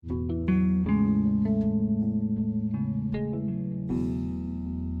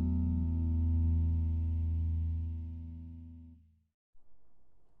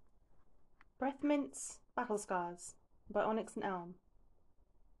Battle Scars by Onyx and Elm.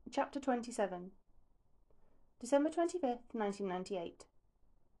 Chapter 27. December 25th, 1998.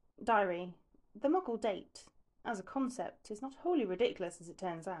 Diary. The Muggle date, as a concept, is not wholly ridiculous as it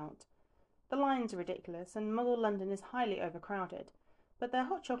turns out. The lines are ridiculous, and Muggle London is highly overcrowded, but their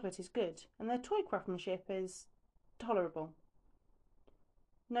hot chocolate is good, and their toy craftsmanship is tolerable.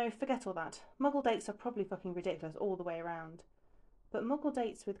 No, forget all that. Muggle dates are probably fucking ridiculous all the way around. But Muggle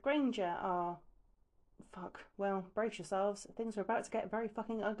dates with Granger are... Fuck, well, brace yourselves. Things are about to get very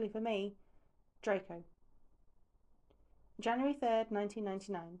fucking ugly for me. Draco. January 3rd,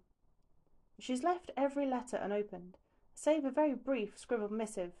 1999. She's left every letter unopened, save a very brief scribbled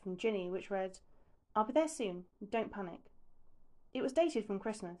missive from Ginny which read, "I'll be there soon, don't panic." It was dated from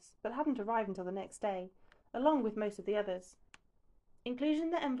Christmas, but hadn't arrived until the next day, along with most of the others. Included in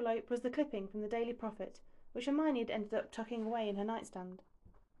the envelope was the clipping from the Daily Prophet, which Hermione had ended up tucking away in her nightstand.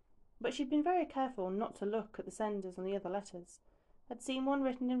 But she'd been very careful not to look at the senders on the other letters, had seen one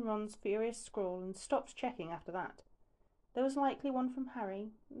written in Ron's furious scrawl and stopped checking after that. There was likely one from Harry,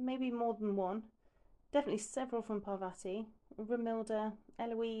 maybe more than one, definitely several from Parvati, Romilda,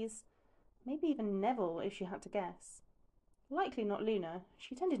 Eloise, maybe even Neville if she had to guess. Likely not Luna,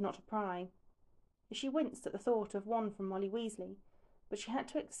 she tended not to pry. She winced at the thought of one from Molly Weasley, but she had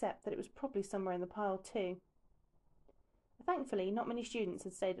to accept that it was probably somewhere in the pile too. Thankfully, not many students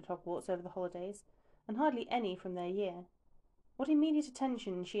had stayed at Hogwarts over the holidays, and hardly any from their year. What immediate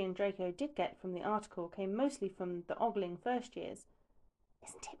attention she and Draco did get from the article came mostly from the ogling first years.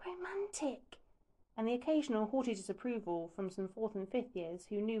 "Isn't it romantic?" and the occasional haughty disapproval from some 4th and 5th years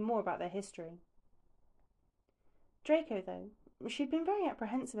who knew more about their history. Draco, though, she'd been very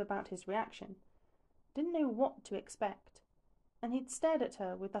apprehensive about his reaction, didn't know what to expect, and he'd stared at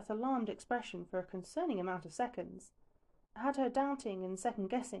her with that alarmed expression for a concerning amount of seconds. Had her doubting and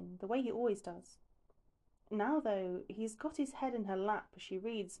second-guessing, the way he always does. Now, though, he's got his head in her lap as she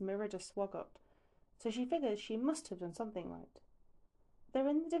reads Merida Swaggart, so she figures she must have done something right. They're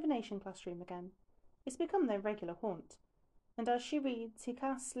in the divination classroom again. It's become their regular haunt, and as she reads, he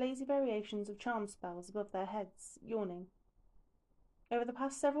casts lazy variations of charm spells above their heads, yawning. Over the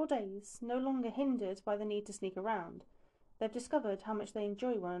past several days, no longer hindered by the need to sneak around, they've discovered how much they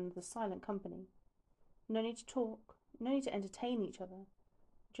enjoy one another's silent company. No need to talk, no need to entertain each other,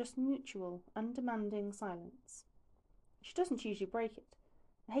 just mutual, undemanding silence. She doesn't usually break it,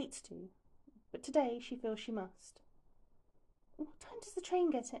 hates to, but today she feels she must. What time does the train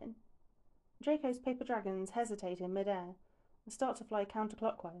get in? Draco's paper dragons hesitate in mid-air and start to fly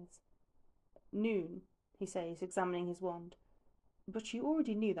counterclockwise. "Noon," he says, examining his wand. "But you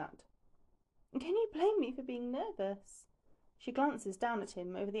already knew that." "Can you blame me for being nervous?" She glances down at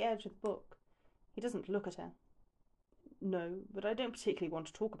him over the edge of the book. He doesn't look at her. "No, but I don't particularly want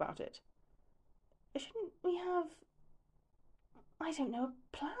to talk about it." "Shouldn't we have, I don't know, a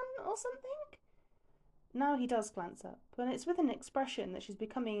plan or something?" Now he does glance up, and it's with an expression that she's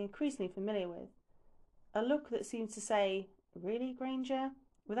becoming increasingly familiar with. A look that seems to say, "Really, Granger?"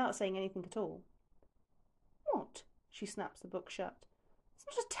 without saying anything at all. "What?" She snaps the book shut. "It's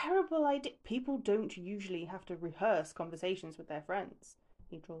not a terrible idea." "People don't usually have to rehearse conversations with their friends,"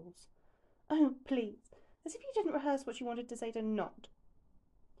 he drawls. "Oh, please. As if you didn't rehearse what you wanted to say to Nod."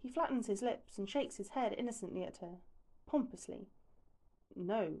 He flattens his lips and shakes his head innocently at her, pompously.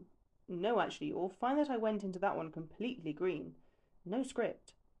 No, actually, you'll find that I went into that one completely green. No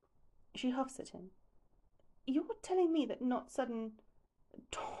script." She huffs at him. "You're telling me that Nod's sudden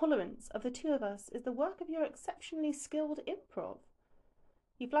tolerance of the two of us is the work of your exceptionally skilled improv?"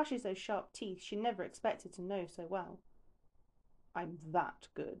 He flashes those sharp teeth she never expected to know so well. "I'm that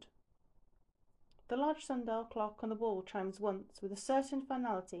good." The large sundial clock on the wall chimes once with a certain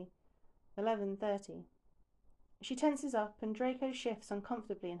finality. 11:30. She tenses up, and Draco shifts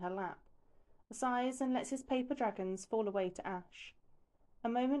uncomfortably in her lap, sighs and lets his paper dragons fall away to ash. A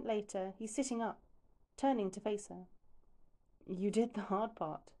moment later, he's sitting up, turning to face her. "You did the hard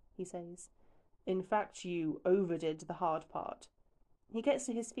part," he says. "In fact, you overdid the hard part." He gets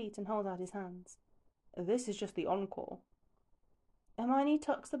to his feet and holds out his hands. "This is just the encore." Hermione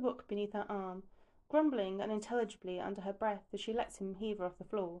tucks the book beneath her arm, grumbling unintelligibly under her breath as she lets him heave her off the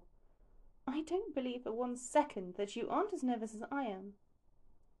floor. "I don't believe for 1 second that you aren't as nervous as I am."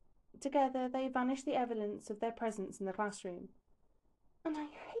 Together they vanish the evidence of their presence in the classroom. "And I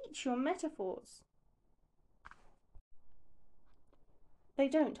hate your metaphors." They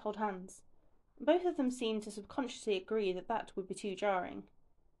don't hold hands. Both of them seem to subconsciously agree that that would be too jarring.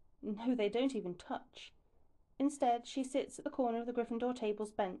 No, they don't even touch. Instead, she sits at the corner of the Gryffindor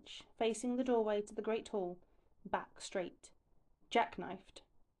table's bench, facing the doorway to the Great Hall, back straight, jackknifed.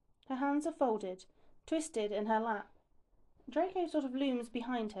 Her hands are folded, twisted in her lap. Draco sort of looms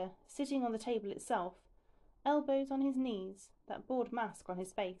behind her, sitting on the table itself, elbows on his knees, that bored mask on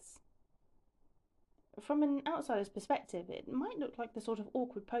his face. From an outsider's perspective, it might look like the sort of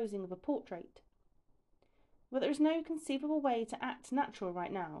awkward posing of a portrait. But there is no conceivable way to act natural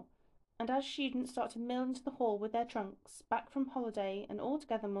right now, and as students start to mill into the hall with their trunks, back from holiday and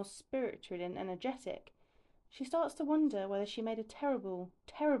altogether more spirited and energetic, she starts to wonder whether she made a terrible,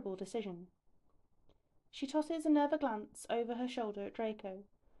 terrible decision. She tosses a nervous glance over her shoulder at Draco,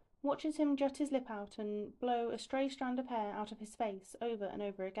 watches him jut his lip out and blow a stray strand of hair out of his face over and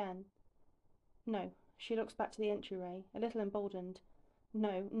over again. No, she looks back to the entryway, a little emboldened.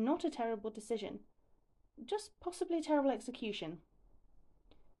 No, not a terrible decision. Just possibly terrible execution.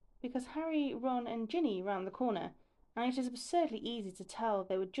 Because Harry, Ron and Ginny round the corner, and it is absurdly easy to tell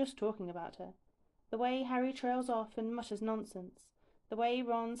they were just talking about her. The way Harry trails off and mutters nonsense. The way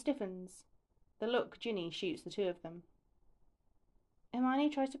Ron stiffens. The look Ginny shoots the two of them. Hermione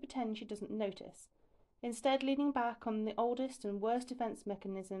tries to pretend she doesn't notice, instead leaning back on the oldest and worst defence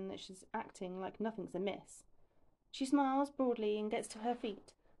mechanism that she's acting like nothing's amiss. She smiles broadly and gets to her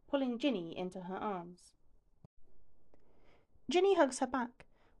feet, pulling Ginny into her arms. Ginny hugs her back,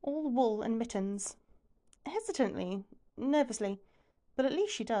 all wool and mittens. Hesitantly, nervously, but at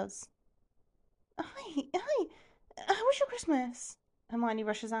least she does. Hi, how was your Christmas? Hermione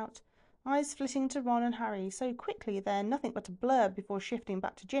rushes out, eyes flitting to Ron and Harry so quickly they're nothing but a blur before shifting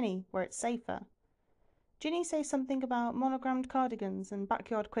back to Ginny, where it's safer. Ginny says something about monogrammed cardigans and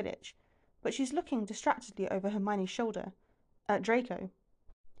backyard Quidditch, but she's looking distractedly over Hermione's shoulder, at Draco.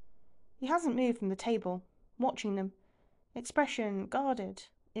 He hasn't moved from the table, watching them, expression guarded,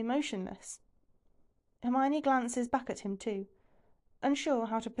 emotionless. Hermione glances back at him too, unsure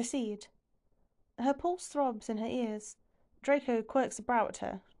how to proceed. Her pulse throbs in her ears. Draco quirks a brow at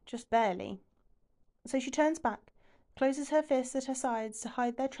her, just barely. So she turns back, closes her fists at her sides to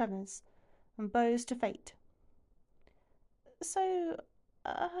hide their tremors, and bows to fate. So,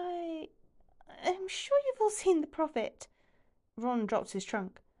 I'm sure you've all seen the Prophet. Ron drops his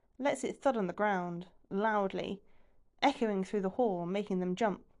trunk, lets it thud on the ground, loudly, echoing through the hall, making them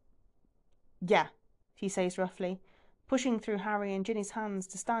jump. Yeah, he says roughly, pushing through Harry and Ginny's hands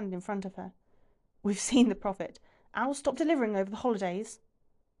to stand in front of her. We've seen the Prophet. Al stopped delivering over the holidays.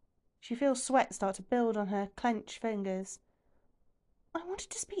 She feels sweat start to build on her clenched fingers. I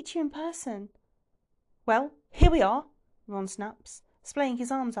wanted to speak to you in person. Well, here we are, Ron snaps, splaying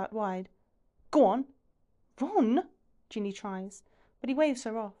his arms out wide. Go on. Ron, Ginny tries, but he waves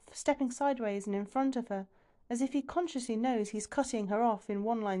her off, stepping sideways and in front of her, as if he consciously knows he's cutting her off in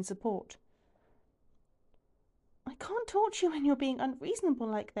one-line support. I can't talk to you when you're being unreasonable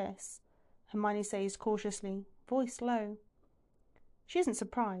like this, Hermione says cautiously, voice low. She isn't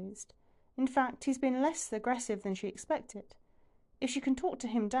surprised. In fact, he's been less aggressive than she expected. If she can talk to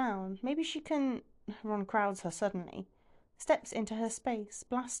him down, maybe she can... Ron crowds her suddenly, steps into her space,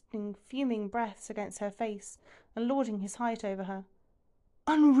 blasting fuming breaths against her face and lording his height over her.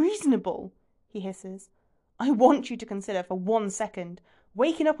 Unreasonable, he hisses. I want you to consider for 1 second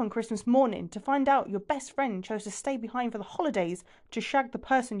waking up on Christmas morning to find out your best friend chose to stay behind for the holidays to shag the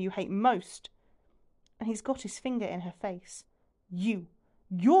person you hate most. And he's got his finger in her face.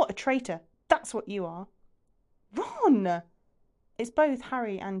 You're a traitor, that's what you are. Ron! It's both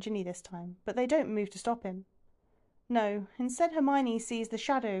Harry and Ginny this time, but they don't move to stop him. No, instead Hermione sees the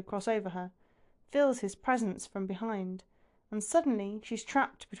shadow cross over her, feels his presence from behind, and suddenly she's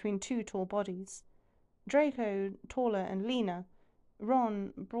trapped between two tall bodies. Draco taller and leaner,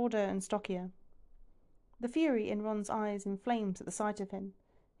 Ron broader and stockier. The fury in Ron's eyes inflames at the sight of him,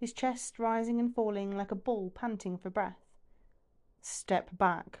 his chest rising and falling like a bull panting for breath. Step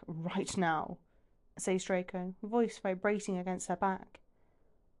back, right now, says Draco, voice vibrating against her back.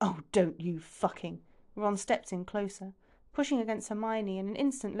 Oh, don't you fucking... Ron steps in closer, pushing against Hermione, and an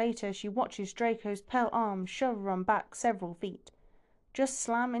instant later she watches Draco's pale arm shove Ron back several feet, just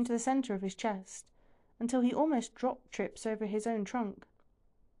slam into the centre of his chest, until he almost trips over his own trunk.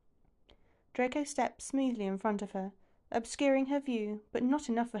 Draco steps smoothly in front of her, obscuring her view, but not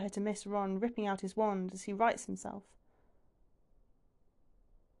enough for her to miss Ron ripping out his wand as he rights himself.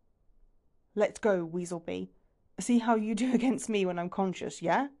 Let's go, Weaselby. See how you do against me when I'm conscious,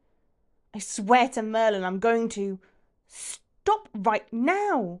 yeah? I swear to Merlin I'm going to... Stop right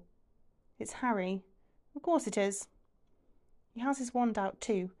now! It's Harry. Of course it is. He has his wand out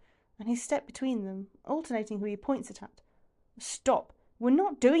too, and he's stepped between them, alternating who he points it at. Stop! We're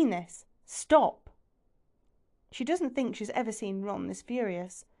not doing this! Stop! She doesn't think she's ever seen Ron this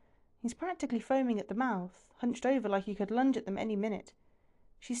furious. He's practically foaming at the mouth, hunched over like he could lunge at them any minute.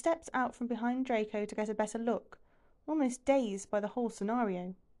 She steps out from behind Draco to get a better look, almost dazed by the whole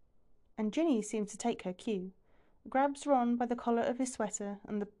scenario. And Ginny seems to take her cue, grabs Ron by the collar of his sweater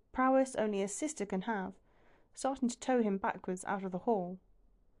and the prowess only a sister can have, starting to tow him backwards out of the hall.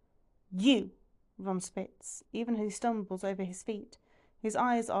 "You!" Ron spits, even as he stumbles over his feet. His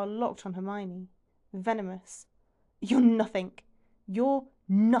eyes are locked on Hermione, venomous. "You're nothing! You're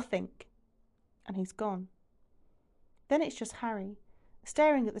nothing!" And he's gone. Then it's just Harry,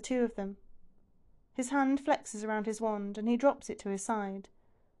 staring at the two of them. His hand flexes around his wand and he drops it to his side,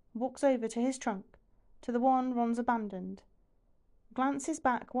 walks over to his trunk, to the one Ron's abandoned, glances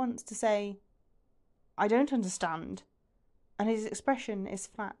back once to say, "I don't understand," and his expression is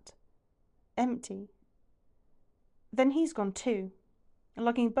flat, empty. Then he's gone too,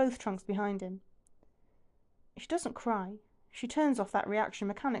 lugging both trunks behind him. She doesn't cry. She turns off that reaction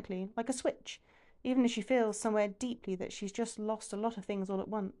mechanically, like a switch, even as she feels somewhere deeply that she's just lost a lot of things all at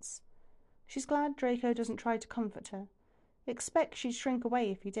once. She's glad Draco doesn't try to comfort her. Expects she'd shrink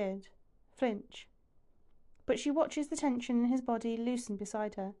away if he did. Flinch. But she watches the tension in his body loosen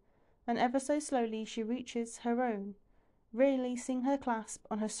beside her, and ever so slowly she reaches her own, releasing her clasp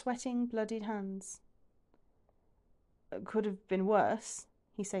on her sweating, bloodied hands. "Could have been worse,"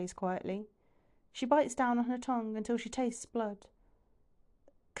 he says quietly. She bites down on her tongue until she tastes blood.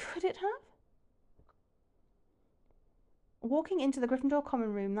 Could it have? Walking into the Gryffindor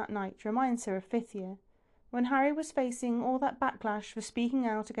common room that night reminds her of 5th year, when Harry was facing all that backlash for speaking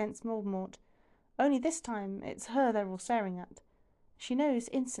out against Voldemort. Only this time it's her they're all staring at. She knows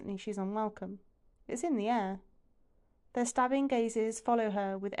instantly she's unwelcome. It's in the air. Their stabbing gazes follow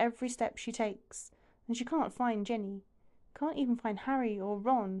her with every step she takes, and she can't find Ginny. Can't even find Harry or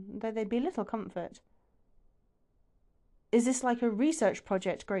Ron, though they'd be little comfort. "Is this like a research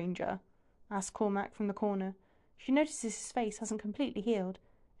project, Granger?" asks Cormac from the corner. She notices his face hasn't completely healed.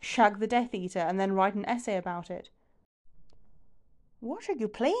 "Shag the Death Eater and then write an essay about it." "What are you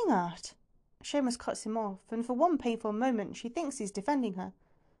playing at?" Seamus cuts him off, and for one painful moment she thinks he's defending her.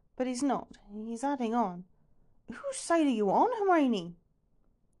 But he's not. He's adding on. "Whose side are you on, Hermione?"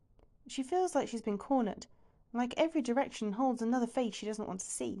 She feels like she's been cornered, like every direction holds another face she doesn't want to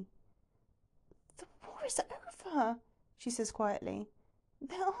see. "The war is over," she says quietly.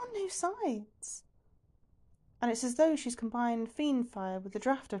 "There are no sides." And it's as though she's combined fiend fire with the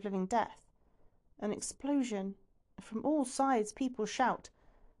draft of living death. An explosion. From all sides people shout,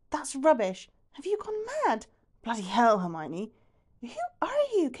 "That's rubbish! Have you gone mad? Bloody hell, Hermione! Who are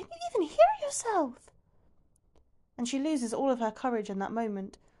you? Can you even hear yourself?" And she loses all of her courage in that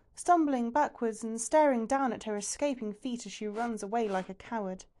moment, stumbling backwards and staring down at her escaping feet as she runs away like a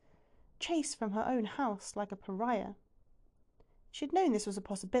coward, chased from her own house like a pariah. She'd known this was a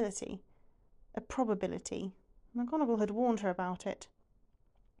possibility, a probability. McGonagall had warned her about it.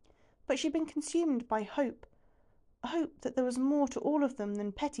 But she'd been consumed by hope, hope that there was more to all of them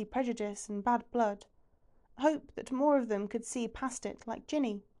than petty prejudice and bad blood, hope that more of them could see past it like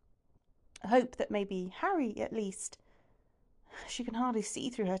Ginny, hope that maybe Harry, at least. She can hardly see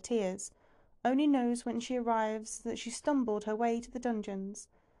through her tears, only knows when she arrives that she stumbled her way to the dungeons,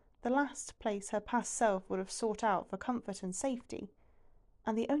 the last place her past self would have sought out for comfort and safety,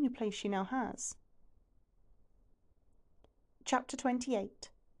 and the only place she now has. Chapter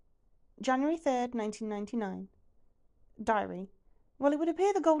 28. January 3rd, 1999. Diary. Well, it would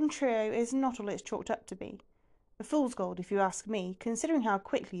appear the Golden Trio is not all it's chalked up to be. A fool's gold, if you ask me, considering how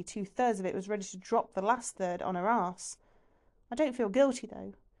quickly 2/3 of it was ready to drop the last third on her arse. I don't feel guilty,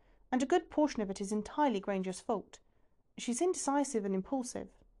 though, and a good portion of it is entirely Granger's fault. She's indecisive and impulsive.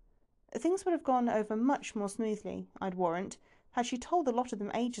 Things would have gone over much more smoothly, I'd warrant, had she told the lot of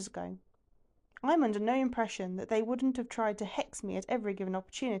them ages ago. I'm under no impression that they wouldn't have tried to hex me at every given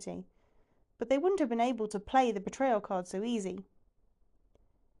opportunity, but they wouldn't have been able to play the betrayal card so easy.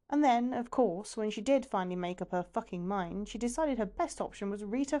 And then, of course, when she did finally make up her fucking mind, she decided her best option was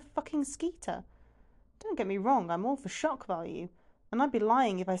Rita fucking Skeeter. Don't get me wrong, I'm all for shock value, and I'd be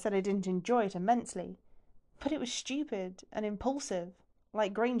lying if I said I didn't enjoy it immensely. But it was stupid and impulsive,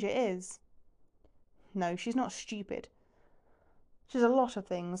 like Granger is. No, she's not stupid. She's a lot of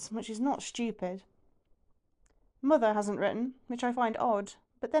things, but she's not stupid. Mother hasn't written, which I find odd,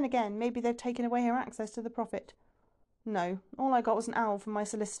 but then again, maybe they've taken away her access to the Prophet. No, all I got was an owl from my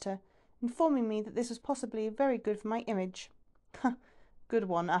solicitor, informing me that this was possibly very good for my image. Good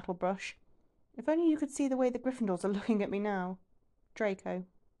one, Attlebrush. If only you could see the way the Gryffindors are looking at me now. Draco.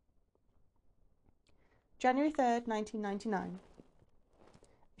 January 3rd, 1999.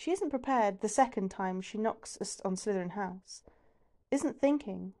 She isn't prepared the second time she knocks on Slytherin House. Isn't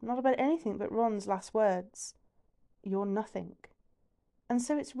thinking, not about anything but Ron's last words. "You're nothing." And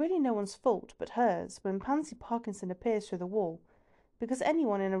so it's really no one's fault but hers when Pansy Parkinson appears through the wall, because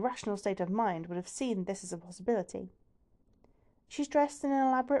anyone in a rational state of mind would have seen this as a possibility. She's dressed in an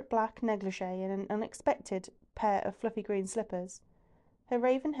elaborate black negligée and an unexpected pair of fluffy green slippers. Her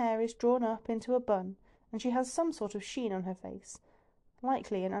raven hair is drawn up into a bun, and she has some sort of sheen on her face,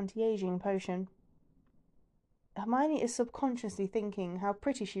 likely an anti-aging potion. Hermione is subconsciously thinking how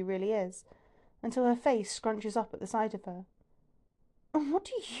pretty she really is, until her face scrunches up at the sight of her. "What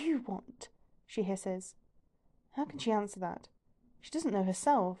do you want?" she hisses. How can she answer that? She doesn't know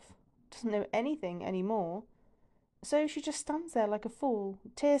herself, doesn't know anything any more. So she just stands there like a fool,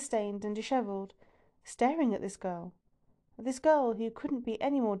 tear-stained and dishevelled, staring at this girl who couldn't be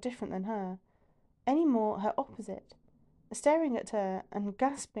any more different than her, any more her opposite, staring at her and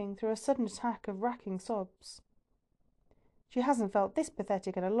gasping through a sudden attack of racking sobs. She hasn't felt this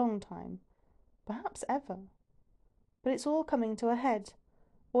pathetic in a long time, perhaps ever. But it's all coming to a head,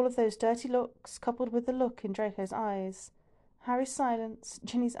 all of those dirty looks, coupled with the look in Draco's eyes, Harry's silence,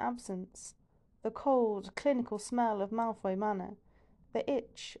 Ginny's absence, the cold, clinical smell of Malfoy Manor, the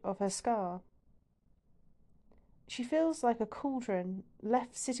itch of her scar. She feels like a cauldron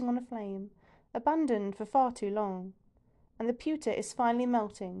left sitting on a flame, abandoned for far too long, and the pewter is finally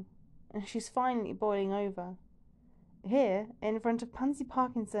melting, and she's finally boiling over. Here, in front of Pansy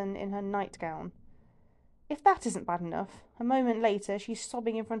Parkinson in her nightgown. If that isn't bad enough, a moment later she's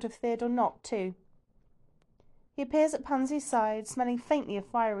sobbing in front of Theodore Nott too. He appears at Pansy's side, smelling faintly of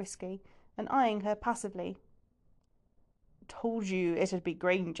fire whiskey, and eyeing her passively. "Told you it'd be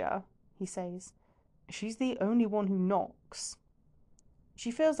Granger," he says. "She's the only one who knocks."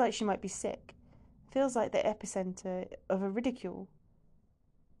 She feels like she might be sick, feels like the epicentre of a ridicule.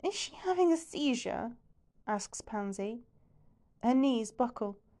 "Is she having a seizure?" asks Pansy. Her knees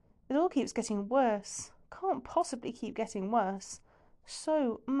buckle. It all keeps getting worse. Can't possibly keep getting worse.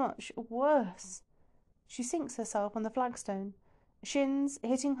 So much worse. She sinks herself on the flagstone, shins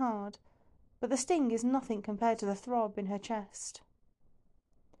hitting hard, but the sting is nothing compared to the throb in her chest.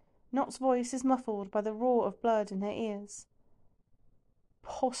 Nott's voice is muffled by the roar of blood in her ears.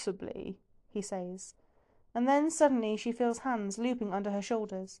 "Possibly," he says, and then suddenly she feels hands looping under her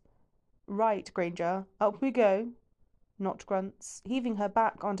shoulders. "Right, Granger, up we go." Nott grunts, heaving her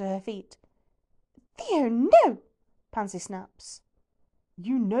back onto her feet. "Theo, no!" Pansy snaps.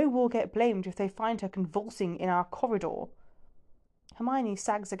 "You know we'll get blamed if they find her convulsing in our corridor." Hermione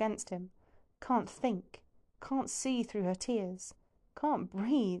sags against him. Can't think. Can't see through her tears. Can't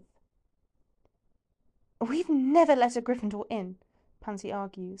breathe. "We've never let a Gryffindor in," Pansy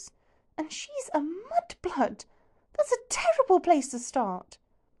argues. "And she's a mudblood. That's a terrible place to start."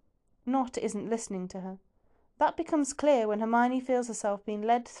 Nott isn't listening to her. That becomes clear when Hermione feels herself being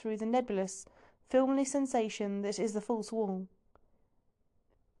led through the nebulous, filmy sensation that is the false wall.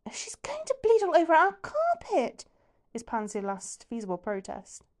 "She's going to bleed all over our carpet," is Pansy's last feasible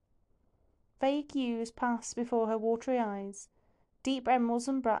protest. Vague hues pass before her watery eyes, deep emeralds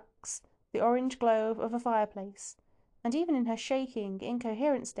and bracts, the orange glow of a fireplace, and even in her shaking,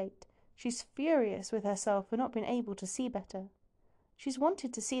 incoherent state, she's furious with herself for not being able to see better. She's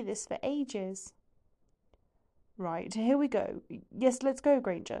wanted to see this for ages. "Right, here we go. Yes, let's go,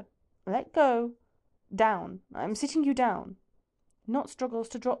 Granger. Let go. Down. I'm sitting you down." Nott struggles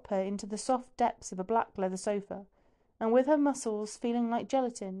to drop her into the soft depths of a black leather sofa, and with her muscles feeling like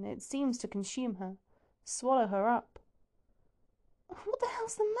gelatin, it seems to consume her, swallow her up. "What the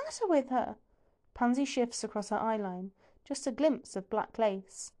hell's the matter with her?" Pansy shifts across her eyeline, just a glimpse of black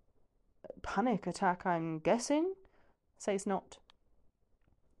lace. "Panic attack, I'm guessing," says Nott.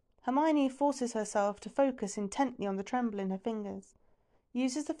 Hermione forces herself to focus intently on the tremble in her fingers,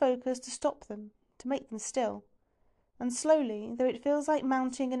 uses the focus to stop them, to make them still, and slowly, though it feels like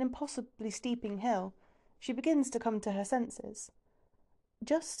mounting an impossibly steeping hill, she begins to come to her senses.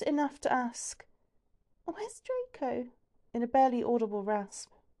 Just enough to ask, "Where's Draco?" in a barely audible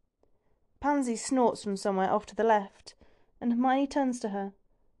rasp. Pansy snorts from somewhere off to the left, and Hermione turns to her,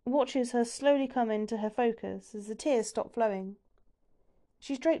 watches her slowly come into her focus as the tears stop flowing.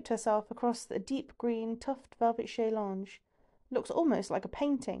 She's draped herself across a deep green, tufted velvet chaise lounge. Looks almost like a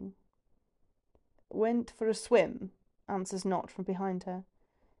painting. "Went for a swim," answers Nott from behind her.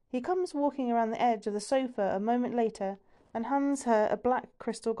 He comes walking around the edge of the sofa a moment later and hands her a black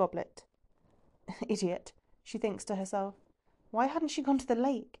crystal goblet. Idiot, she thinks to herself. Why hadn't she gone to the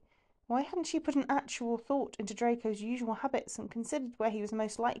lake? Why hadn't she put an actual thought into Draco's usual habits and considered where he was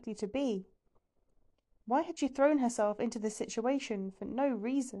most likely to be? Why had she thrown herself into this situation for no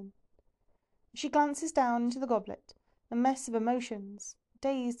reason? She glances down into the goblet, a mess of emotions,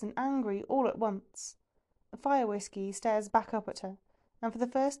 dazed and angry all at once. Fire whiskey stares back up at her, and for the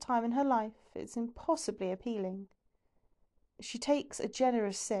first time in her life it's impossibly appealing. She takes a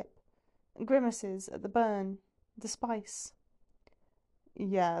generous sip, grimaces at the burn, the spice.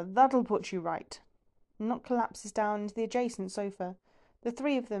 Yeah, that'll put you right. Nock collapses down into the adjacent sofa, the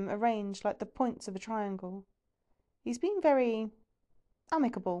three of them arranged like the points of a triangle. He's been very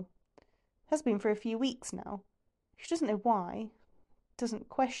amicable. Has been for a few weeks now. She doesn't know why, doesn't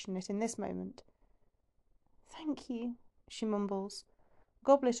question it in this moment. Thank you, she mumbles,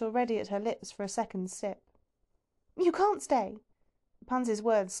 goblet already at her lips for a second sip. You can't stay. Pansy's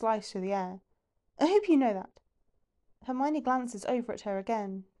words slice through the air. I hope you know that. Hermione glances over at her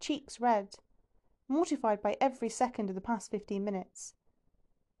again, cheeks red, mortified by every second of the past 15 minutes.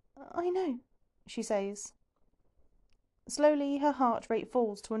 I know, she says. Slowly her heart rate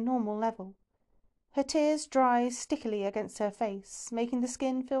falls to a normal level. Her tears dry stickily against her face, making the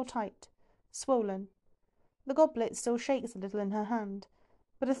skin feel tight, swollen. The goblet still shakes a little in her hand,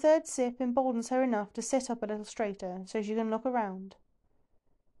 but a third sip emboldens her enough to sit up a little straighter so she can look around.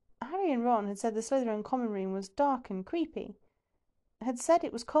 Harry and Ron had said the Slytherin common room was dark and creepy, had said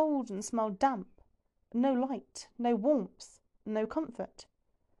it was cold and smelled damp, no light, no warmth, no comfort.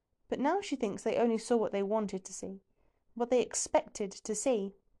 But now she thinks they only saw what they wanted to see, what they expected to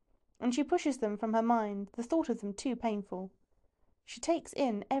see, and she pushes them from her mind, the thought of them too painful. She takes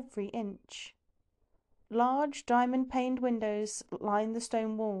in every inch. Large diamond-paned windows line the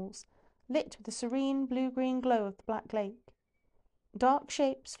stone walls, lit with the serene blue-green glow of the Black Lake. Dark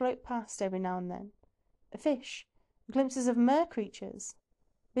shapes float past every now and then. A fish, glimpses of mer creatures.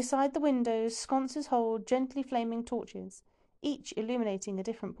 Beside the windows, sconces hold gently flaming torches, each illuminating a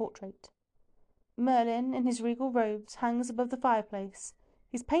different portrait. Merlin, in his regal robes, hangs above the fireplace,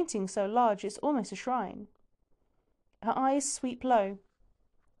 his painting so large it's almost a shrine. Her eyes sweep low,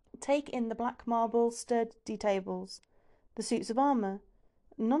 take in the black marble sturdy tables, the suits of armour.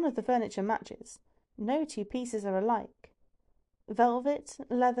 None of the furniture matches. No two pieces are alike. Velvet,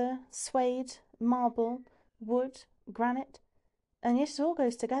 leather, suede, marble, wood, granite, and yet it all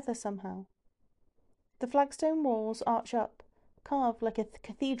goes together somehow. The flagstone walls arch up, carved like a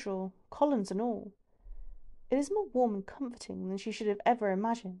cathedral, columns and all. It is more warm and comforting than she should have ever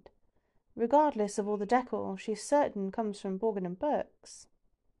imagined. Regardless of all the decor, she is certain comes from Borgin and Burke's.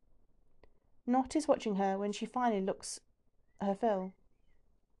 Nott is watching her when she finally looks her fill.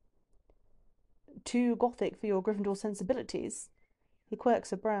 Too gothic for your Gryffindor sensibilities? He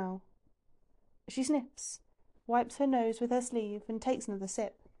quirks a brow. She sniffs, wipes her nose with her sleeve, and takes another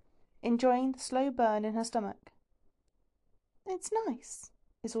sip, enjoying the slow burn in her stomach. It's nice,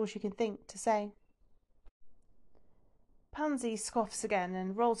 is all she can think to say. Pansy scoffs again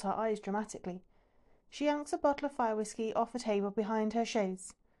and rolls her eyes dramatically. She yanks a bottle of fire whiskey off a table behind her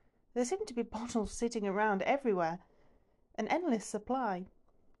chaise. There seem to be bottles sitting around everywhere, an endless supply.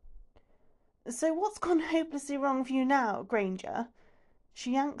 So what's gone hopelessly wrong for you now, Granger?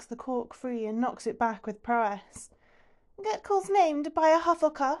 She yanks the cork free and knocks it back with prowess. Get calls named by a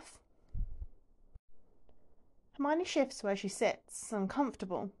Hufflepuff? Hermione shifts where she sits,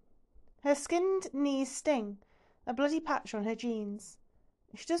 uncomfortable. Her skinned knees sting, a bloody patch on her jeans.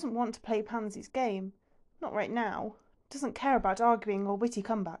 She doesn't want to play Pansy's game. Not right now. Doesn't care about arguing or witty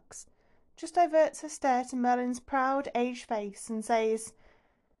comebacks. Just diverts her stare to Merlin's proud, aged face and says,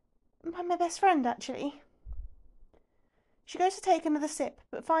 By my best friend, actually. She goes to take another sip,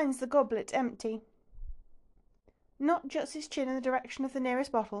 but finds the goblet empty. Nott juts his chin in the direction of the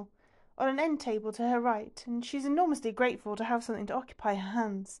nearest bottle, on an end table to her right, and she's enormously grateful to have something to occupy her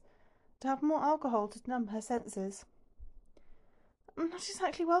hands, to have more alcohol to numb her senses. I'm not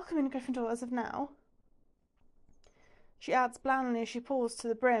exactly welcome in Gryffindor as of now, she adds blandly as she pours to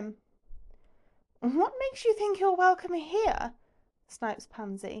the brim. What makes you think you're welcome here? Snipes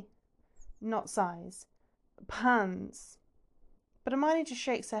Pansy. Nott sighs. Pans. But Hermione just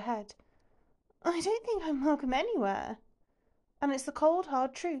shakes her head. I don't think I'm welcome anywhere. And it's the cold,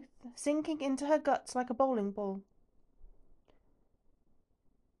 hard truth, sinking into her guts like a bowling ball.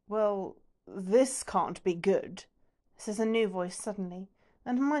 Well, this can't be good, says a new voice suddenly,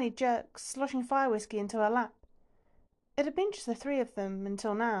 and Hermione jerks, sloshing fire whiskey into her lap. It had been just the three of them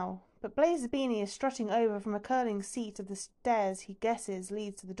until now, but Blaise Zabini is strutting over from a curling seat of the stairs he guesses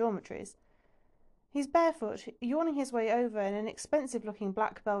leads to the dormitories. He's barefoot, yawning his way over in an expensive-looking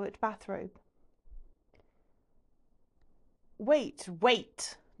black velvet bathrobe. Wait,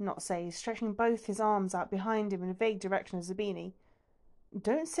 Nott says, stretching both his arms out behind him in a vague direction of Zabini.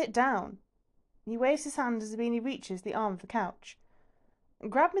 Don't sit down. He waves his hand as Zabini reaches the arm of the couch.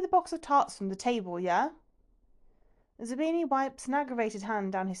 Grab me the box of tarts from the table, yeah? Zabini wipes an aggravated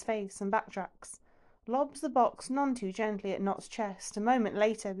hand down his face and backtracks, lobs the box none too gently at Not's chest a moment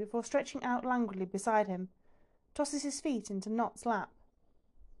later before stretching out languidly beside him, tosses his feet into Not's lap.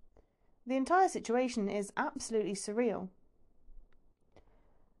 The entire situation is absolutely surreal.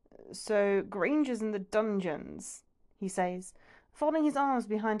 "So Granger's in the dungeons," he says, folding his arms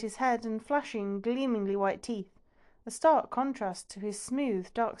behind his head and flashing gleamingly white teeth, a stark contrast to his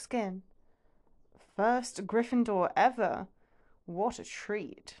smooth, dark skin. "First Gryffindor ever. What a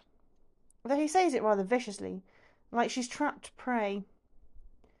treat." Though he says it rather viciously, like she's trapped prey.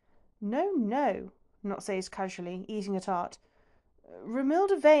 "No, no," Not says casually, eating a tart.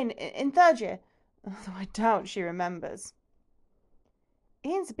 "Romilda Vane in third year, though I doubt she remembers."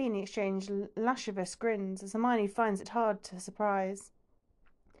 He and Sabine exchange lascivious grins as Hermione finds it hard to surprise.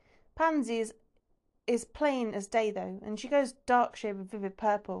 Pansy is plain as day though, and she goes dark shade of vivid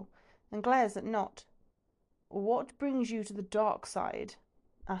purple and glares at Not. "What brings you to the dark side?"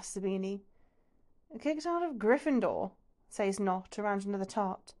 asks Sabine. "Kicked out of Gryffindor," says Not around another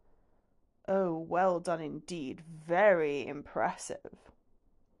tart. "Oh, well done indeed. Very impressive."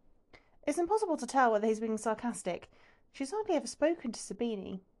 It's impossible to tell whether he's being sarcastic. She's hardly ever spoken to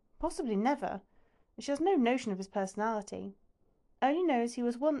Sabine, possibly never. She has no notion of his personality. Only knows he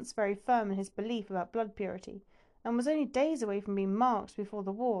was once very firm in his belief about blood purity, and was only days away from being marked before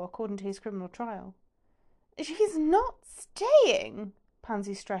the war according to his criminal trial. "She's not staying,"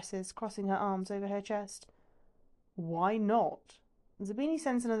 Pansy stresses, crossing her arms over her chest. "Why not?" Zabini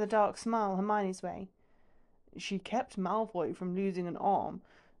sends another dark smile Hermione's way. "She kept Malfoy from losing an arm.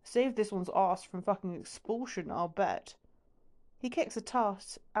 Saved this one's arse from fucking expulsion, I'll bet." He kicks a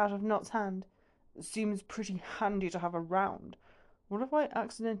tart out of Not's hand. "Seems pretty handy to have around. What if I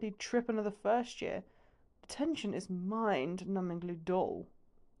accidentally trip another first year? Detention is mind-numbingly dull."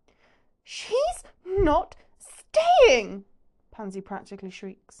 "She's not staying!" Pansy practically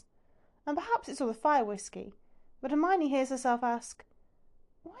shrieks. And perhaps it's all the fire whiskey, but Hermione hears herself ask,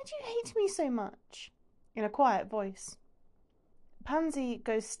 "Why do you hate me so much?" in a quiet voice. Pansy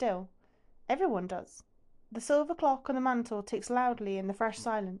goes still. Everyone does. The silver clock on the mantel ticks loudly in the fresh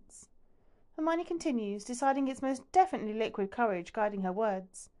silence. Hermione continues, deciding it's most definitely liquid courage guiding her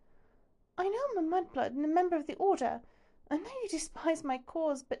words. "I know I'm a mudblood and a member of the Order. I know you despise my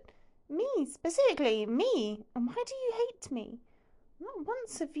cause, but me, specifically, me, why do you hate me? Not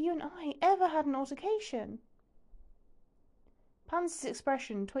once have you and I ever had an altercation." Pansy's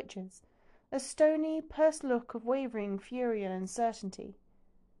expression twitches, a stony, pursed look of wavering fury and uncertainty.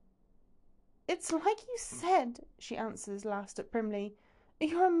 "It's like you said," she answers last primly.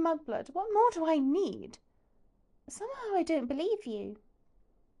 "You're a mudblood. What more do I need?" "Somehow I don't believe you."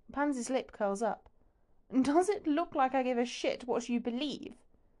 Pansy's lip curls up. "Does it look like I give a shit what you believe?"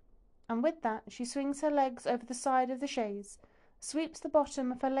 And with that she swings her legs over the side of the chaise, sweeps the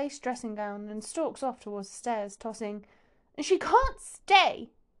bottom of her lace dressing gown, and stalks off towards the stairs, tossing, "She can't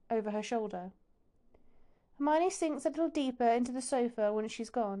stay!" over her shoulder. Hermione sinks a little deeper into the sofa when she's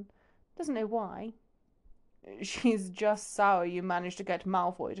gone. Doesn't know why. "She's just sour you managed to get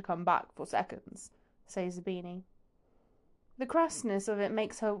Malfoy to come back for seconds," says Zabini. The crassness of it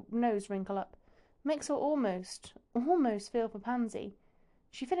makes her nose wrinkle up, makes her almost feel for Pansy.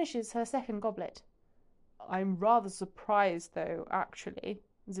 She finishes her second goblet. "I'm rather surprised, though, actually,"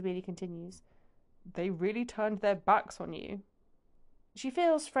 Zabini continues. "They really turned their backs on you." She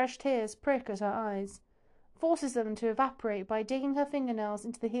feels fresh tears prick at her eyes, forces them to evaporate by digging her fingernails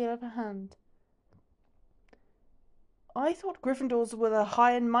into the heel of her hand. "I thought Gryffindors were the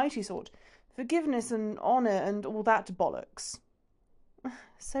high and mighty sort. Forgiveness and honour and all that bollocks."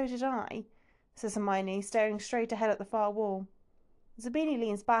 "So did I," says Hermione, staring straight ahead at the far wall. Zabini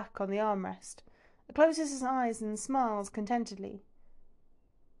leans back on the armrest, closes his eyes and smiles contentedly.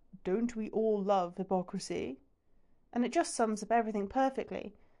 "Don't we all love hypocrisy?" And it just sums up everything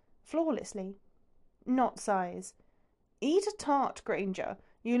perfectly, flawlessly. Not sighs. "Eat a tart, Granger.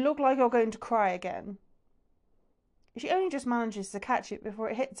 You look like you're going to cry again." She only just manages to catch it before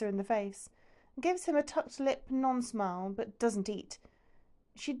it hits her in the face, gives him a tucked lip non-smile, but doesn't eat.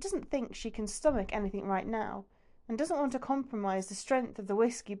 She doesn't think she can stomach anything right now, and doesn't want to compromise the strength of the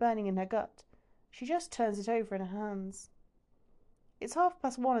whiskey burning in her gut. She just turns it over in her hands. It's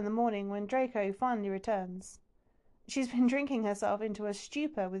 1:30 in the morning when Draco finally returns. She's been drinking herself into a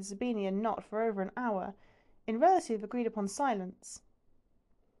stupor with Zabini and Not for over an hour, in relative agreed-upon silence.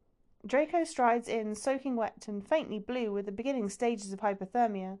 Draco strides in, soaking wet and faintly blue with the beginning stages of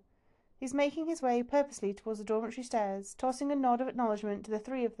hypothermia. He's making his way purposely towards the dormitory stairs, tossing a nod of acknowledgement to the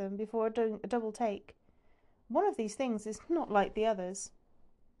three of them before doing a double take. One of these things is not like the others.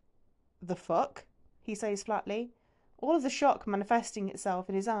 "The fuck?" he says flatly, all of the shock manifesting itself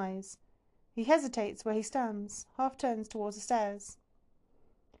in his eyes. He hesitates where he stands, half turns towards the stairs.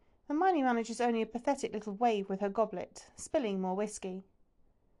 Hermione manages only a pathetic little wave with her goblet, spilling more whiskey.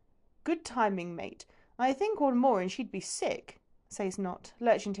 Good timing, mate. I think one more and she'd be sick, says Nott,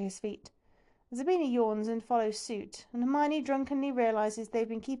 lurching to his feet. Zabina yawns and follows suit, and Hermione drunkenly realises they've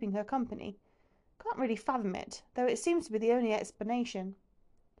been keeping her company. Can't really fathom it, though it seems to be the only explanation.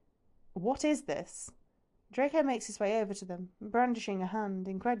 What is this? Draco makes his way over to them, brandishing a hand,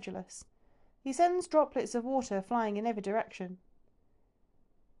 incredulous. He sends droplets of water flying in every direction.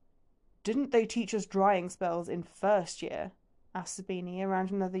 Didn't they teach us drying spells in first year? Asks Sabini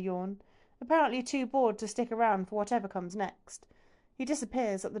around another yawn, apparently too bored to stick around for whatever comes next. He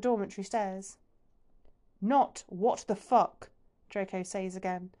disappears up the dormitory stairs. Not what the fuck, Draco says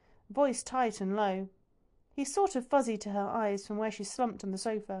again, voice tight and low. He's sort of fuzzy to her eyes from where she's slumped on the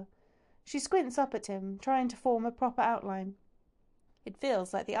sofa. She squints up at him, trying to form a proper outline. It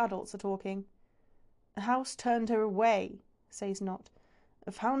feels like the adults are talking. The house turned her away, says Nott.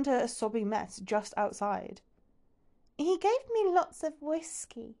 Found her a sobbing mess just outside. He gave me lots of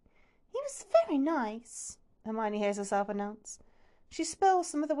whiskey. He was very nice, Hermione hears herself announce. She spills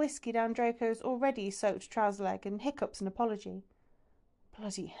some of the whiskey down Draco's already soaked trouser leg and hiccups an apology.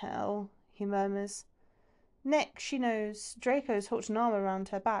 Bloody hell, he murmurs. Next, she knows Draco's hooked an arm around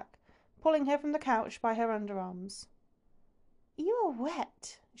her back, pulling her from the couch by her underarms. You are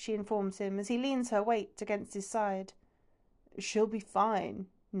wet, she informs him as he leans her weight against his side. She'll be fine,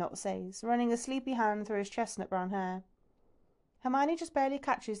 Nott says, running a sleepy hand through his chestnut brown hair. Hermione just barely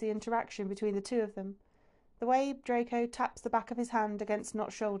catches the interaction between the two of them. The way Draco taps the back of his hand against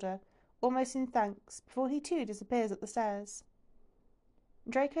Nott's shoulder, almost in thanks, before he too disappears up the stairs.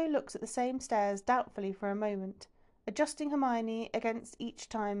 Draco looks at the same stairs doubtfully for a moment, adjusting Hermione against each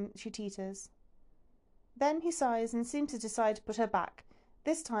time she teeters. Then he sighs and seems to decide to put her back,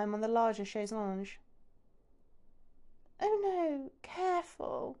 this time on the larger chaise longue. Oh no,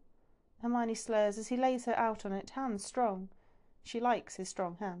 careful, Hermione slurs as he lays her out on it, hands strong. She likes his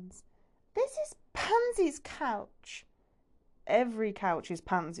strong hands. This is Pansy's couch. Every couch is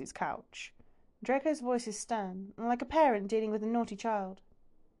Pansy's couch. Draco's voice is stern, like a parent dealing with a naughty child.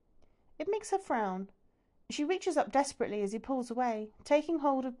 It makes her frown. She reaches up desperately as he pulls away, taking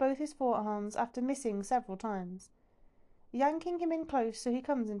hold of both his forearms after missing several times, yanking him in close so he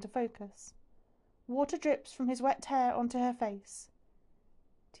comes into focus. Water drips from his wet hair onto her face.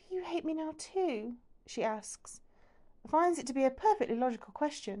 Do you hate me now too? She asks. Finds it to be a perfectly logical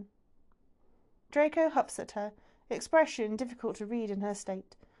question. Draco huffs at her, expression difficult to read in her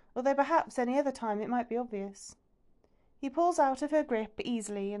state, although perhaps any other time it might be obvious. He pulls out of her grip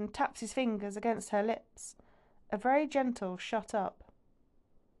easily and taps his fingers against her lips, a very gentle shut up.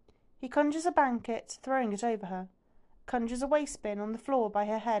 He conjures a blanket, throwing it over her, conjures a waistbin on the floor by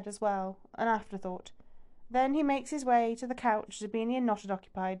her head as well, an afterthought. Then he makes his way to the couch Zabini and Nott had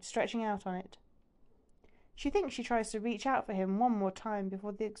occupied, stretching out on it. She thinks she tries to reach out for him one more time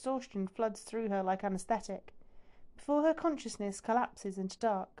before the exhaustion floods through her like anaesthetic, before her consciousness collapses into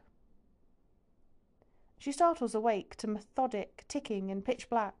dark. She startles awake to methodic ticking in pitch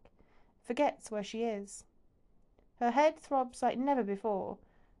black, forgets where she is. Her head throbs like never before,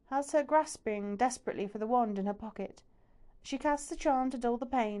 has her grasping desperately for the wand in her pocket. She casts a charm to dull the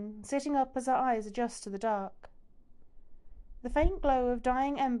pain, sitting up as her eyes adjust to the dark. The faint glow of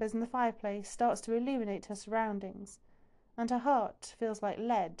dying embers in the fireplace starts to illuminate her surroundings, and her heart feels like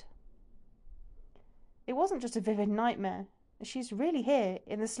lead. It wasn't just a vivid nightmare. She's really here,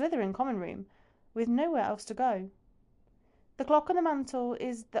 in the Slytherin common room, with nowhere else to go. The clock on the mantel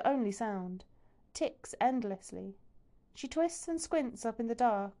is the only sound, ticks endlessly. She twists and squints up in the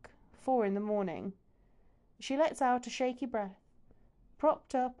dark, 4 a.m. She lets out a shaky breath.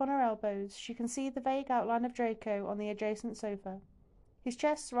 Propped up on her elbows, she can see the vague outline of Draco on the adjacent sofa. His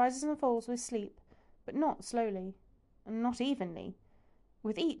chest rises and falls with sleep, but not slowly, and not evenly.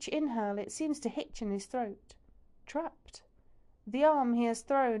 With each inhale it seems to hitch in his throat. Trapped. The arm he has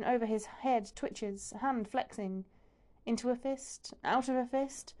thrown over his head twitches, hand flexing. Into a fist, out of a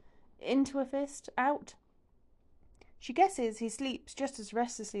fist, into a fist, out. She guesses he sleeps just as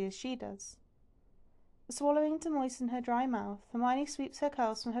restlessly as she does. Swallowing to moisten her dry mouth, Hermione sweeps her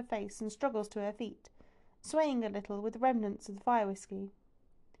curls from her face and struggles to her feet, swaying a little with the remnants of the fire whiskey.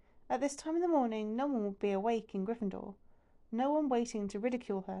 At this time in the morning no one will be awake in Gryffindor, no one waiting to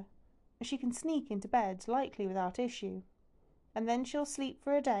ridicule her. She can sneak into bed, likely without issue. And then she'll sleep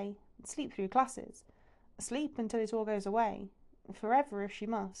for a day, sleep through classes, sleep until it all goes away, forever if she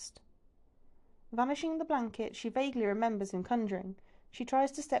must. Vanishing the blanket she vaguely remembers him conjuring, she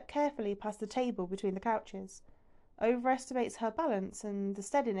tries to step carefully past the table between the couches. overestimates her balance and the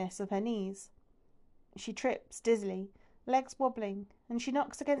steadiness of her knees. She trips dizzily, legs wobbling, and she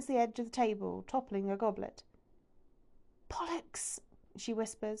knocks against the edge of the table, toppling her goblet. "Bollocks!" she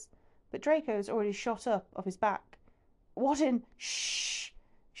whispers, but Draco's already shot up off his back. "What in—" "Shh!"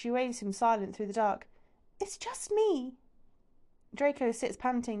 She waves him silent through the dark. "It's just me." Draco sits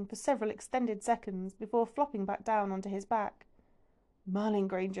panting for several extended seconds before flopping back down onto his back. "Merlin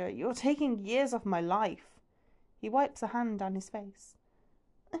Granger, you're taking years off my life." He wipes a hand down his face.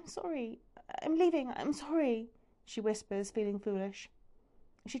 "I'm sorry. I'm leaving. I'm sorry," she whispers, feeling foolish.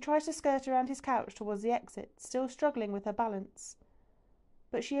 She tries to skirt around his couch towards the exit, still struggling with her balance.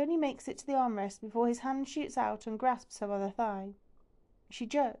 But she only makes it to the armrest before his hand shoots out and grasps her other thigh. She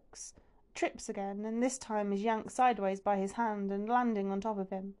jerks, trips again, and this time is yanked sideways by his hand and landing on top of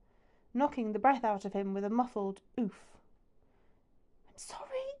him, knocking the breath out of him with a muffled oof. "I'm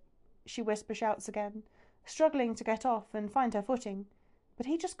sorry," she shouts again, struggling to get off and find her footing, but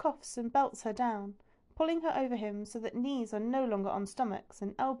he just coughs and belts her down, pulling her over him so that knees are no longer on stomachs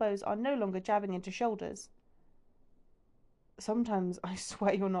and elbows are no longer jabbing into shoulders. "Sometimes I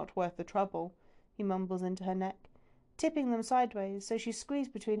swear you're not worth the trouble," he mumbles into her neck, tipping them sideways so she's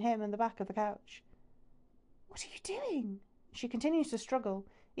squeezed between him and the back of the couch. "What are you doing?" She continues to struggle,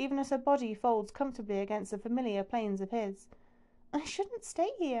 even as her body folds comfortably against the familiar planes of his. "I shouldn't stay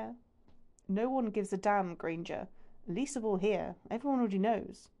here." "No one gives a damn, Granger. Least of all here. Everyone already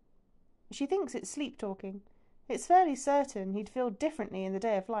knows." She thinks it's sleep-talking. It's fairly certain he'd feel differently in the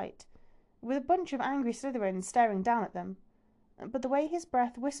day of light, with a bunch of angry Slytherins staring down at them. But the way his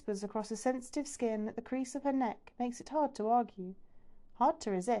breath whispers across the sensitive skin at the crease of her neck makes it hard to argue, hard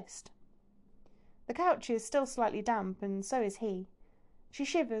to resist. The couch is still slightly damp, and so is he. She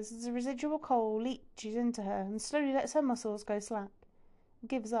shivers as a residual cold leaches into her and slowly lets her muscles go slack,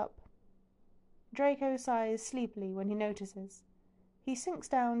 gives up. Draco sighs sleepily when he notices. He sinks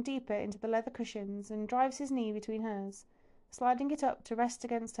down deeper into the leather cushions and drives his knee between hers, sliding it up to rest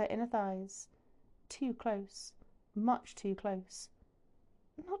against her inner thighs. Too close. Much too close.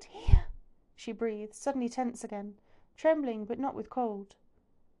 "Not here," she breathes, suddenly tense again, trembling but not with cold.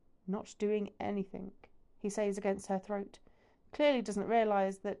 "Not doing anything," he says against her throat. Clearly doesn't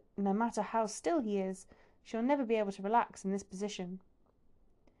realise that, no matter how still he is, she'll never be able to relax in this position.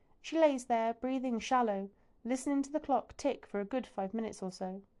 She lays there, breathing shallow, listening to the clock tick for a good 5 minutes or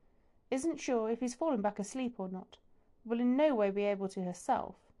so. Isn't sure if he's fallen back asleep or not. Will in no way be able to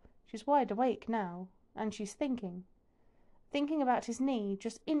herself. She's wide awake now, and she's thinking. Thinking about his knee,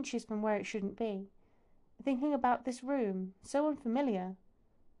 just inches from where it shouldn't be. Thinking about this room, so unfamiliar.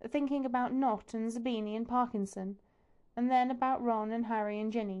 Thinking about Nott and Zabini and Parkinson, and then about Ron and Harry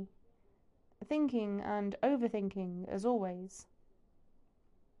and Ginny. Thinking and overthinking, as always.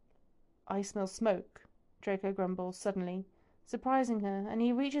 "I smell smoke," Draco grumbles suddenly, surprising her, and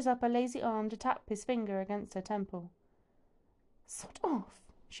he reaches up a lazy arm to tap his finger against her temple. "Sod off,"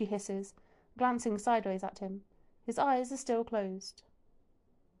 she hisses, glancing sideways at him. His eyes are still closed.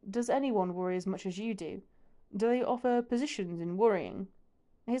 "Does anyone worry as much as you do? Do they offer positions in worrying?"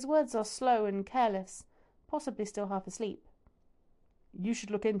 His words are slow and careless, possibly still half asleep. "You should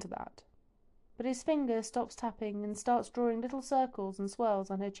look into that." But his finger stops tapping and starts drawing little circles and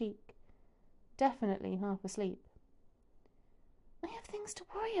swirls on her cheek. Definitely half asleep. "I have things to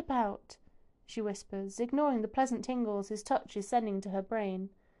worry about," she whispers, ignoring the pleasant tingles his touch is sending to her brain.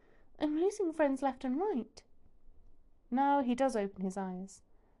 "I'm losing friends left and right." Now he does open his eyes,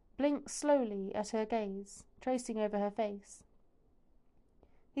 blinks slowly at her gaze, tracing over her face.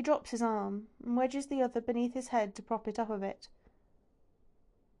 He drops his arm and wedges the other beneath his head to prop it up a bit.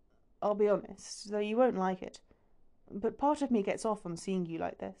 "I'll be honest, though you won't like it, but part of me gets off on seeing you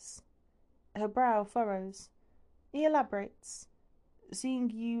like this." Her brow furrows. He elaborates. "Seeing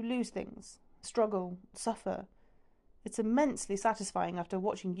you lose things, struggle, suffer. It's immensely satisfying after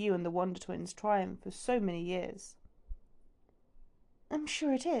watching you and the Wonder Twins triumph for so many years." "I'm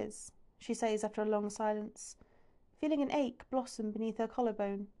sure it is," she says after a long silence, feeling an ache blossom beneath her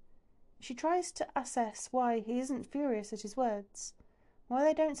collarbone. She tries to assess why he isn't furious at his words, why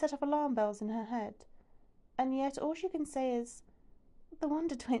they don't set off alarm bells in her head, and yet all she can say is, "The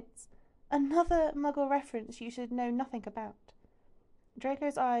Wonder Twins, another Muggle reference you should know nothing about."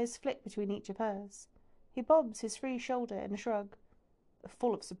 Draco's eyes flick between each of hers. He bobs his free shoulder in a shrug.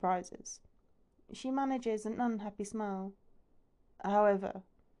 "Full of surprises." She manages an unhappy smile. "However,"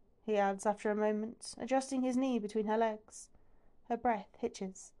 he adds after a moment, adjusting his knee between her legs. Her breath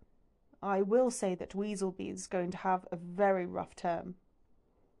hitches. "I will say that Weaselby's going to have a very rough term."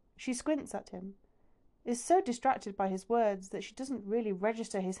 She squints at him, is so distracted by his words that she doesn't really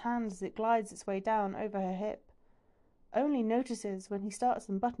register his hand as it glides its way down over her hip. only notices when he starts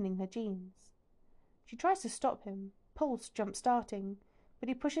unbuttoning her jeans. She tries to stop him, pulse jump-starting, but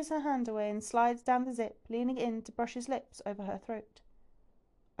he pushes her hand away and slides down the zip, leaning in to brush his lips over her throat.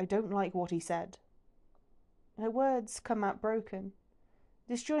 "I don't like what he said." Her words come out broken,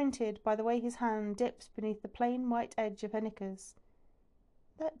 disjointed by the way his hand dips beneath the plain white edge of her knickers.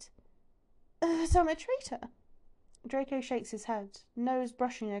 That I'm a traitor." Draco shakes his head, nose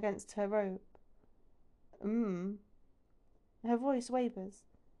brushing against her robe. Her voice wavers.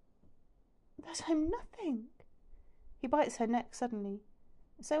 "That I'm nothing." He bites her neck suddenly,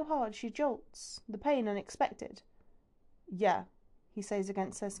 so hard she jolts, the pain unexpected. "Yeah," he says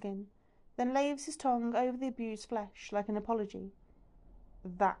against her skin, then laves his tongue over the abused flesh like an apology.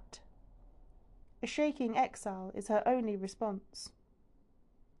 "That." A shaking exhale is her only response.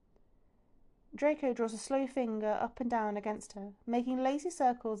 Draco draws a slow finger up and down against her, making lazy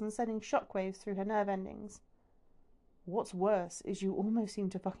circles and sending shockwaves through her nerve endings. "What's worse is you almost seem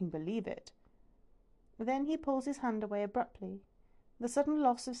to fucking believe it." Then he pulls his hand away abruptly, the sudden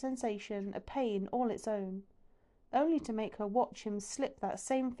loss of sensation a pain all its own, only to make her watch him slip that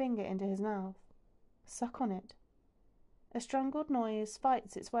same finger into his mouth, suck on it. A strangled noise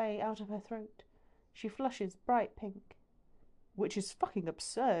fights its way out of her throat. She flushes bright pink. "Which is fucking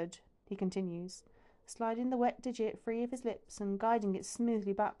absurd," he continues, sliding the wet digit free of his lips and guiding it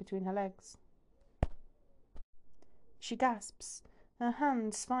smoothly back between her legs. She gasps, her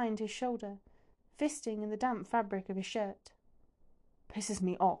hands find his shoulder, fisting in the damp fabric of his shirt. "Pisses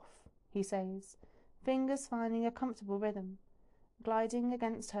me off," he says, fingers finding a comfortable rhythm, gliding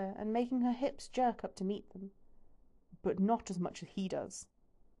against her and making her hips jerk up to meet them. "But not as much as he does."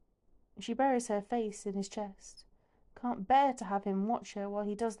 She buries her face in his chest, can't bear to have him watch her while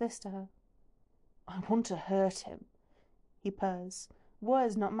he does this to her. "I want to hurt him," he purrs,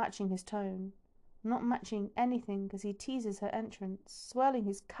 words not matching his tone, not matching anything as he teases her entrance, swirling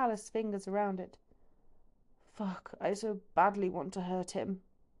his calloused fingers around it. "Fuck, I so badly want to hurt him."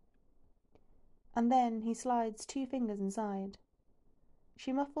 And then he slides 2 fingers inside.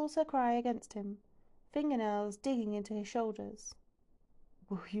 She muffles her cry against him, fingernails digging into his shoulders.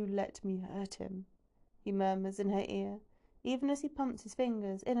 "Will you let me hurt him?" he murmurs in her ear, even as he pumps his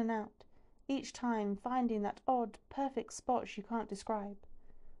fingers in and out, each time finding that odd, perfect spot she can't describe,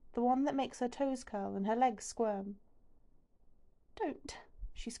 the one that makes her toes curl and her legs squirm. "Don't,"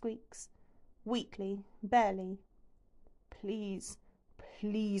 she squeaks, weakly, barely. "Please,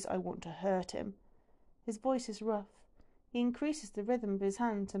 please, I want to hurt him." His voice is rough. He increases the rhythm of his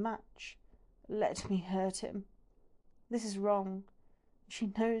hand to match. "Let me hurt him." This is wrong. She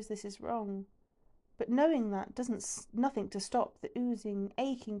knows this is wrong. But knowing that doesn't nothing to stop the oozing,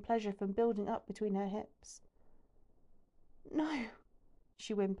 aching pleasure from building up between her hips. "No,"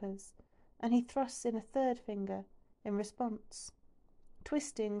 she whimpers, and he thrusts in a 3rd finger in response,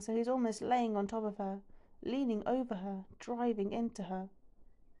 twisting so he's almost laying on top of her, leaning over her, driving into her.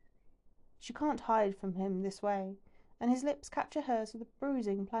 She can't hide from him this way, and his lips capture hers with a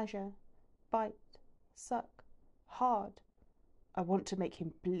bruising pleasure. Bite, suck, hard. "I want to make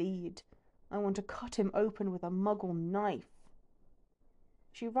him bleed. I want to cut him open with a muggle knife."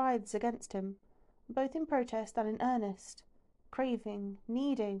 She writhes against him, both in protest and in earnest, craving,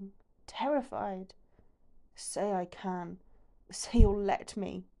 needing, terrified. "Say I can. Say you'll let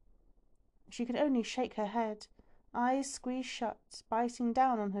me." She can only shake her head, eyes squeezed shut, biting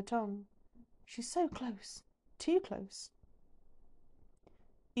down on her tongue. She's so close, too close.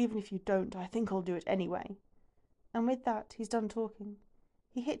 "Even if you don't, I think I'll do it anyway." And with that, he's done talking.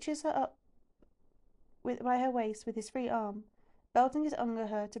 He hitches her up by her waist with his free arm, belting it under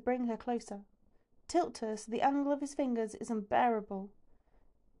her to bring her closer, tilt her so the angle of his fingers is unbearable,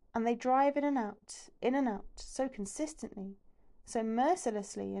 and they drive in and out, so consistently, so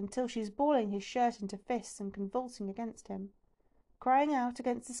mercilessly, until she's balling his shirt into fists and convulsing against him, crying out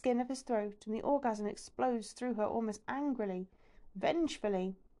against the skin of his throat, and the orgasm explodes through her almost angrily,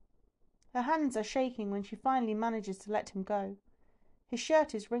 vengefully. Her hands are shaking when she finally manages to let him go. His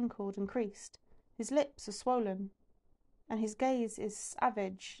shirt is wrinkled and creased, his lips are swollen, and his gaze is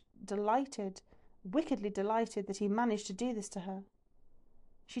savage, delighted, wickedly delighted that he managed to do this to her.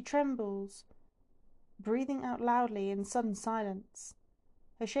 She trembles, breathing out loudly in sudden silence.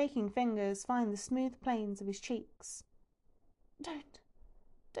 Her shaking fingers find the smooth planes of his cheeks.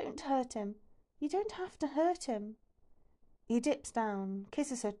 Don't hurt him. You don't have to hurt him." He dips down,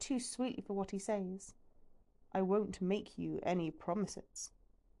 kisses her too sweetly for what he says. "I won't make you any promises."